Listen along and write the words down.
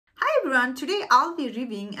everyone, today I'll be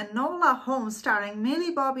reviewing Enola Holmes starring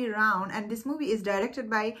Millie Bobby Brown, and this movie is directed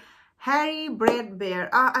by Harry Bradbeer.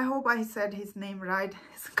 I hope I said his name right.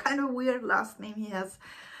 It's kind of weird last name he has.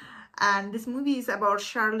 And this movie is about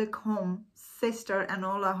Sherlock Holmes' sister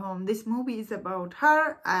Enola Holmes. This movie is about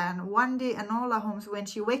her, and one day Enola Holmes, when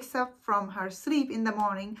she wakes up from her sleep in the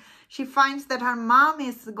morning, she finds that her mom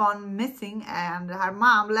is gone missing and her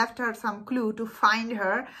mom left her some clue to find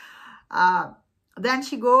her. Then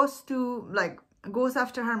she goes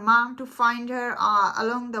after her mom to find her.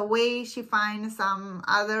 Along the way, she finds some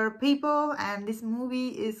other people, and this movie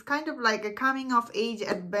is kind of like a coming of age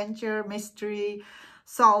adventure mystery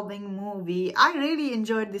solving movie. I really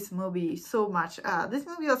enjoyed this movie so much. This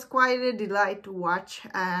movie was quite a delight to watch,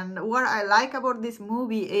 and what I like about this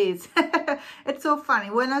movie is it's so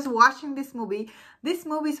funny. When I was watching this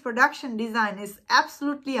movie's production design is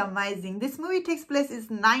absolutely amazing. This movie takes place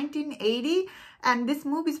in 1980, and this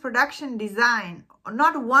movie's production design,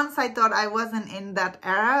 not once I thought I wasn't in that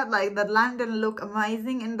era. Like, the London look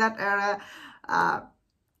amazing in that era,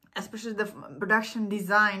 especially the production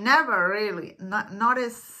design. Never really, not a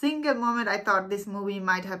single moment I thought this movie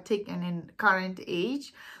might have taken in current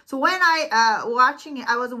age. So when I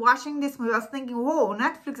was watching this movie, I was thinking, whoa,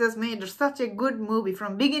 Netflix has made such a good movie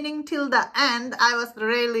from beginning till the end. I was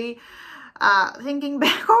really thinking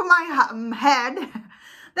back of my head.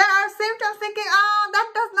 Then at the same time thinking,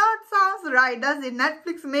 that does not sound right, does it?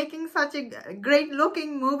 Netflix making such a great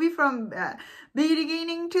looking movie from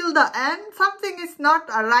beginning till the end. Something is not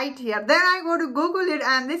right here. Then I go to Google it,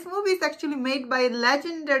 and this movie is actually made by a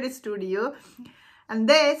legendary studio, and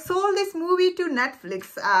they sold this movie to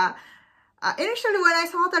Netflix. Initially, when I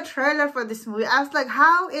saw the trailer for this movie, I was like,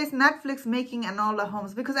 how is Netflix making Enola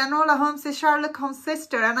Holmes? Because Enola Holmes is Sherlock Holmes'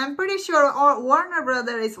 sister, and I'm pretty sure Warner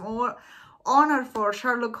Brothers is more honor for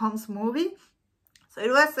Sherlock Holmes movie. So it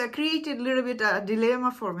was created a little bit a dilemma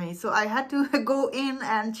for me. So I had to go in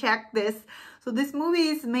and check this. So this movie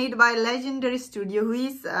is made by legendary studio, who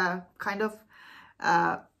is kind of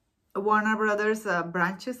Warner Brothers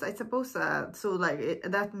branches, I suppose. So like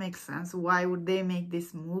that makes sense. Why would they make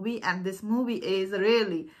this movie? And this movie is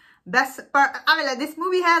really best part. I mean, like, this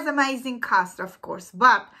movie has amazing cast, of course,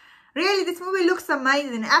 but really, this movie looks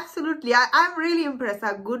amazing. Absolutely. I'm really impressed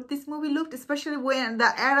how good this movie looked, especially when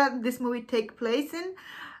the era this movie take place in.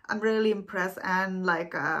 I'm really impressed. And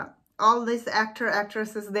like all these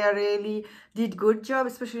actresses, they really did good job,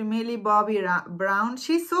 especially Millie Bobby Brown.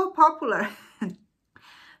 She's so popular.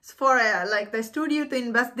 For like the studio to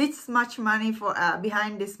invest this much money for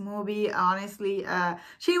behind this movie, honestly,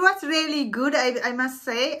 she was really good, I must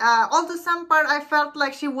say. Although some part I felt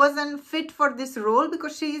like she wasn't fit for this role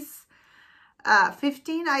because she's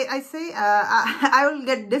 15, I say. I will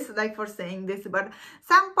get disliked for saying this, but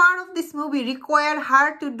some part of this movie required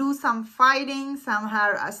her to do some fighting, some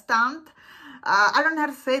her stunt. I don't know how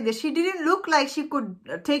to say this. She didn't look like she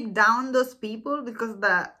could take down those people because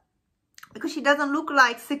she doesn't look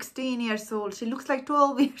like 16 years old. She looks like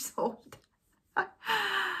 12 years old. For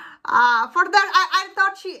that, I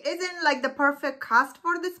thought she isn't like the perfect cast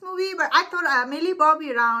for this movie, but I thought Millie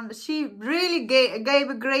Bobby Brown, she really gave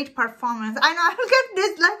a great performance. I know I'll get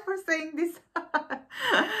disliked for saying this,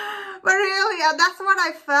 but really, that's what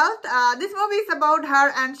I felt. This movie is about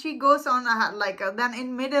her, and she goes on then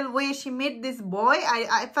in middle way she met this boy.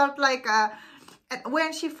 I felt like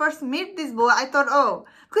when she first met this boy, I thought, oh,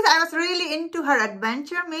 because I was really into her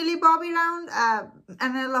adventure, Millie Bobby Brown,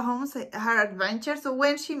 Enola Holmes, her adventure. So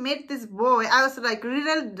when she met this boy, I was like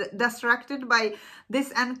really distracted by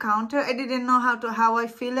this encounter. I didn't know how I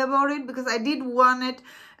feel about it, because I did want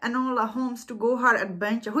Enola Holmes to go her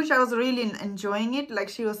adventure, which I was really enjoying it. Like,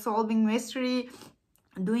 she was solving mystery,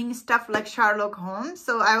 doing stuff like Sherlock Holmes.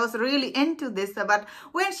 So I was really into this. But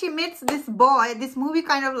when she meets this boy, this movie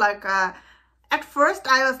kind of like at first,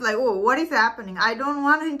 I was like, oh, what is happening? I don't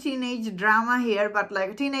want a teenage drama here, but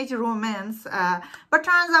like teenage romance. But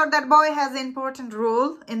turns out that boy has an important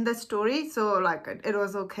role in the story. So like it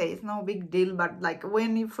was okay. It's no big deal. But like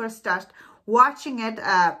when you first start watching it,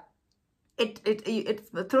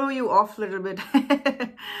 it throw you off a little bit.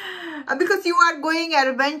 Because you are going an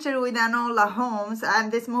adventure with Enola Holmes, and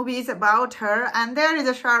this movie is about her. And there is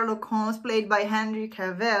a Sherlock Holmes played by Henry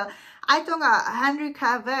Cavill. I think Henry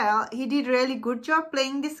Cavill, he did really good job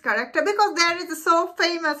playing this character, because there is a so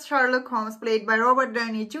famous Sherlock Holmes played by Robert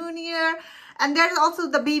Downey Jr. And there's also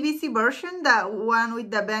the BBC version, the one with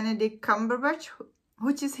the Benedict Cumberbatch,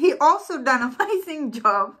 which is, he also done amazing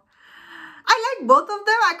job. I like both of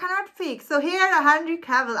them. I cannot fix. So here Henry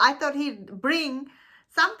Cavill, I thought he'd bring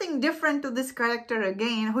something different to this character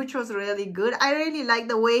again, which was really good. I really like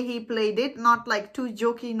the way he played it, not like too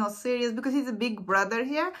jokey, no serious, because he's a big brother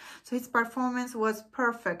here. So his performance was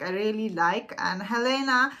perfect. I really like. And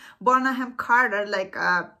Helena Bonham Carter, like,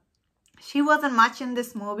 she wasn't much in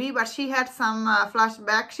this movie, but she had some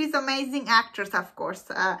flashback. She's amazing actress, of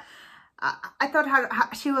course. I thought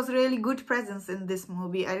she was really good presence in this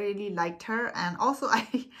movie. I really liked her. And also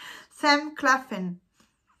Sam Claflin.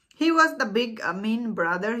 He was the big mean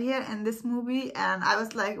brother here in this movie, and I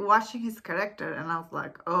was like watching his character and I was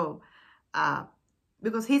like, oh,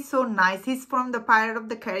 because he's so nice. He's from the Pirate of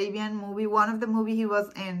the Caribbean movie, one of the movie he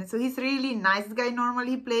was in. So he's really nice guy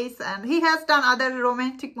normally he plays, and he has done other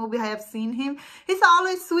romantic movie I have seen him. He's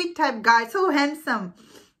always sweet type guy, so handsome.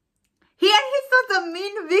 Here he's such a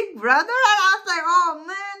mean big brother, and I was like, oh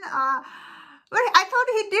man, but I thought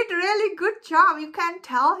he did really good job. You can't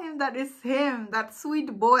tell him that it's him, that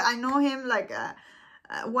sweet boy. I know him like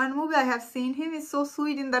one movie I have seen him is so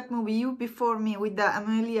sweet in that movie, You Before Me, with the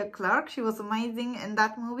Amelia Clark. She was amazing in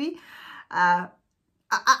that movie. I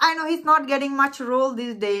know he's not getting much role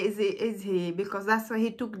these days, is he? Because that's why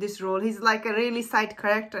he took this role. He's like a really side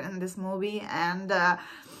character in this movie, and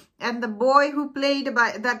the boy who played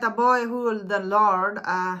the boy who the Lord,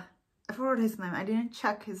 I forgot his name. I didn't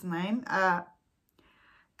check his name.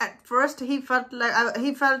 At first, he felt like I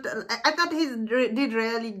thought he did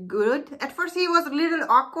really good. At first, he was a little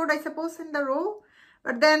awkward, I suppose, in the role,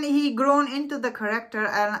 but then he grown into the character,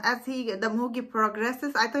 and as the movie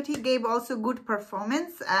progresses, I thought he gave also good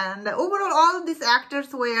performance. And overall, all these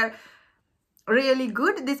actors were really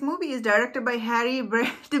good. This movie is directed by Harry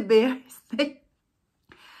Bear,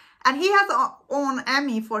 and he has won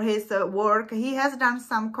Emmy for his work. He has done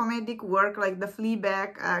some comedic work like The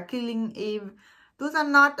Fleabag, Killing Eve. Those are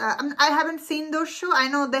not, I haven't seen those shows. I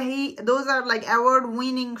know that those are like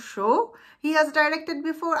award-winning show he has directed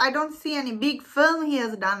before. I don't see any big film he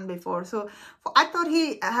has done before. So I thought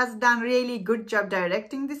he has done really good job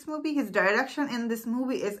directing this movie. His direction in this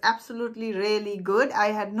movie is absolutely really good.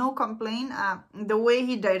 I had no complaint. The way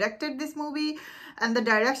he directed this movie and the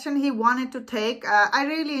direction he wanted to take, I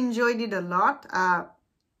really enjoyed it a lot.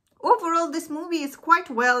 Overall, this movie is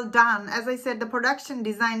quite well done. As I said, the production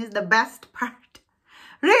design is the best part.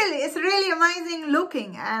 Really, it's really amazing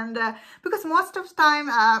looking, and because most of the time,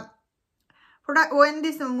 when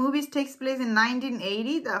this movies takes place in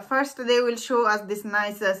 1980, first they will show us this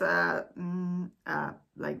nice, like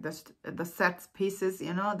the sets pieces,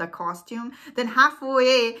 you know, the costume. Then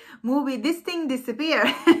halfway movie, this thing disappear,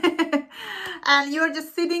 and you're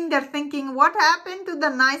just sitting there thinking, what happened to the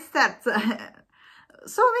nice sets?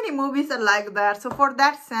 So many movies are like that. So for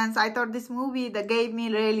that sense, I thought this movie that gave me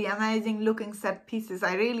really amazing looking set pieces.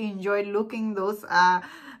 I really enjoyed looking those.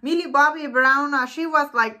 Millie Bobby Brown, she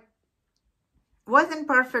wasn't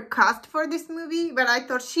perfect cast for this movie, but I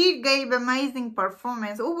thought she gave amazing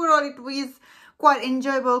performance. Overall, it was quite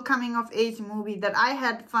enjoyable coming of age movie that I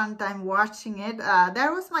had fun time watching it.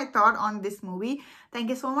 That was my thought on this movie. Thank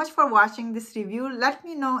you so much for watching this review. Let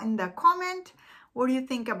me know in the comment what do you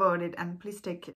think about it, and please take care.